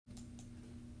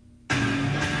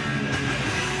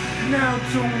now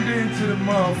tuned into the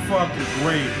motherfucking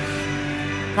greatest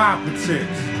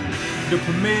Politics, the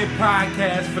premier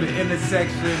podcast for the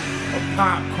intersection of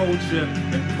pop culture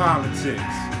and politics.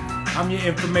 I'm your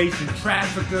information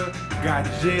trafficker, got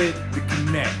Jed the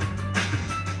Connect.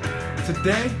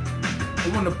 Today,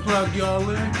 I want to plug y'all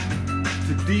in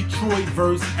to Detroit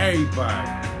versus everybody.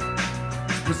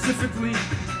 Specifically,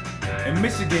 in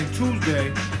Michigan,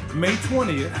 Tuesday, May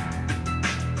 20th,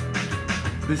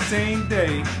 the same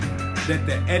day that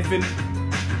the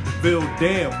Evansville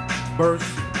Dam burst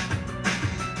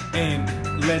and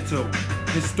led to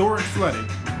historic flooding.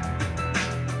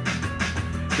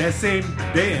 That same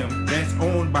dam that's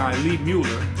owned by Lee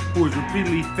Mueller, who has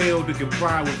repeatedly failed to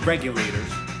comply with regulators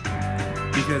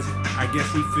because I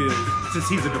guess he feels, since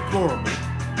he's a deplorable,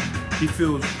 he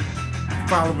feels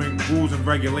following rules and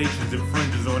regulations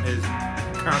infringes on his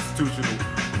constitutional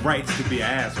rights to be an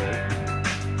asshole.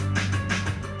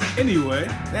 Anyway,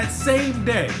 that same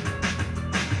day,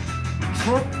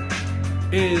 Trump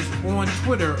is on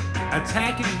Twitter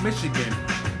attacking Michigan,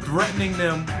 threatening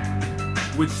them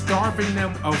with starving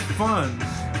them of funds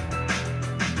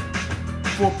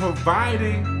for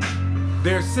providing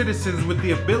their citizens with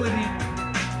the ability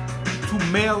to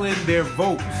mail in their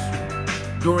votes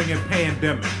during a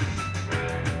pandemic.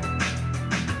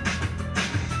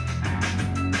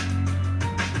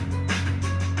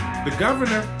 The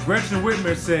governor, Gretch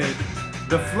said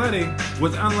the flooding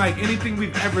was unlike anything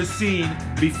we've ever seen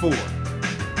before.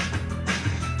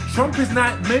 Trump is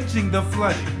not mentioning the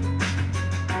flooding,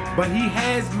 but he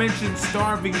has mentioned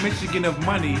starving Michigan of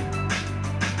money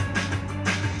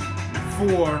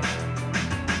for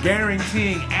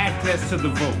guaranteeing access to the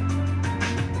vote.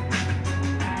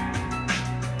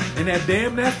 And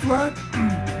that flood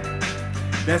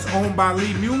that's owned by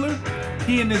Lee Mueller,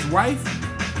 he and his wife,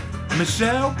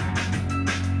 Michelle,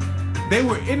 they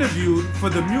were interviewed for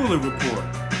the Mueller report.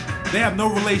 They have no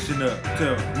relation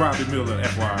to Robert Mueller,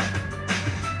 FYI.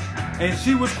 And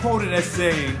she was quoted as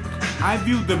saying, "I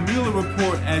view the Mueller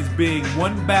report as being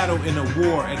one battle in a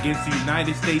war against the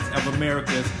United States of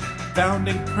America's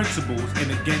founding principles and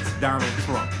against Donald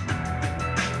Trump."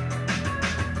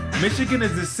 Michigan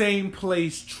is the same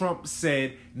place Trump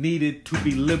said needed to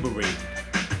be liberated.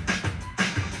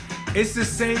 It's the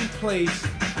same place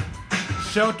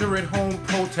shelter-at-home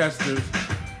protesters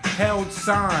held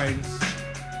signs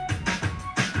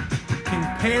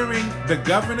comparing the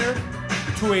governor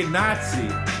to a Nazi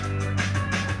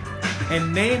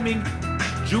and naming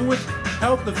Jewish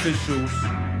health officials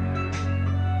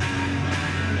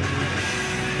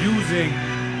using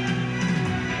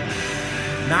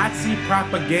Nazi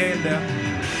propaganda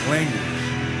language.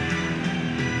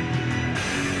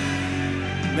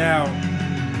 Now,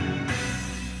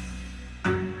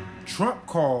 Trump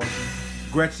called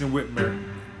Gretchen Whitmer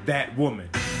that woman.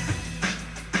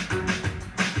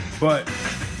 But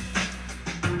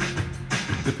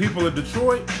the people of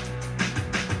Detroit,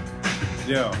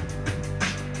 yo,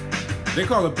 they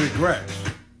call her Big Gretch.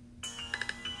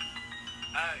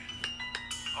 Hey,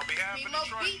 on behalf of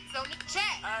Detroit, beats on the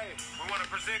chat. Hey, we want to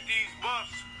present these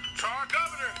buffs to our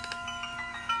governor.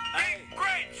 Hey,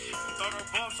 Gretch! Throw them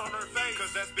buffs on her face,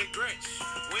 cause that's Big Gretch.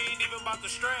 We ain't even about to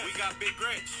stress. We got Big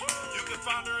Gretch. You can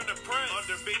find her in the press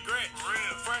under Big Gretch.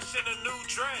 Real. Fresh in a new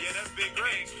dress. Yeah, that's Big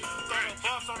Gretch. Throw them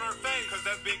buffs on her face, cause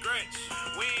that's Big Gretch.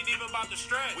 We ain't even about to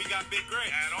stress. We got Big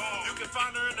Gretch. At all. You can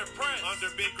find her in the press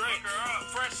under Big Gretch. Look her up.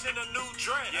 Fresh in a new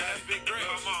dress. Yeah, that's Big Gretch.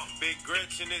 Come on. Big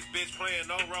Gretch and this bitch playing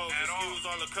no roles. At excuse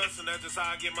all the cussing, that's just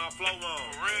how I get my flow on.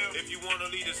 For real. If you wanna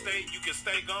lead the state, you can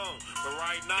stay gone. But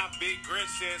right now, Big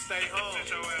Gretch said stay home.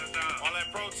 Sit your ass down. All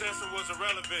that protesting was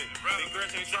irrelevant. Big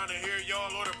Gretch ain't trying to hear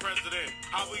y'all or the president.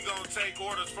 How we gonna take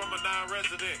orders from a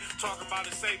non-resident? Talking about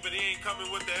it safe, but he ain't coming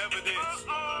with the evidence.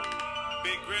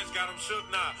 Big Gretch got him shook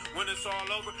now. When it's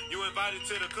all over, you invited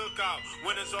to the cookout.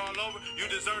 When it's all over, you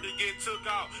deserve to get took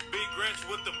out. Big Gretch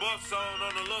with the buffs on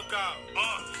the lookout.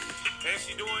 And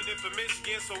she doing it for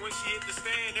Michigan, so when she hit the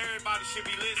stand, everybody should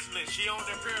be listening. She on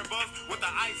that pair of buffs with the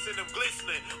ice in them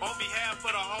glistening. On behalf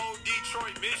of the whole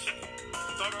Detroit, Michigan.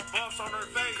 Throw them buffs on her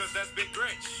face, cause that's Big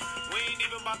Gretch. We ain't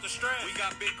even about to stress. We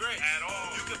got Big Gretch. At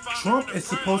all. You can find Trump is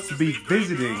supposed to be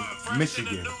visiting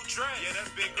Michigan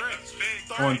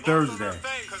on Thursday.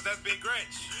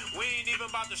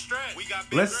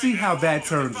 Let's see how that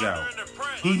turns out.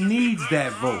 He needs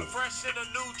that vote,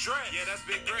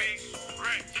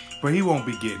 but he won't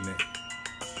be getting it.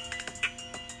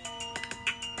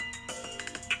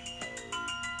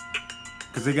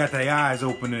 Because they got their eyes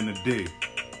open in the D.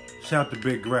 Shout to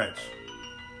Big Gretch.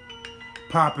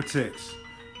 Politics,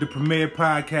 the premier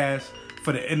podcast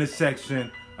for the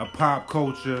intersection of pop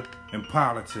culture and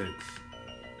politics.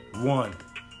 1.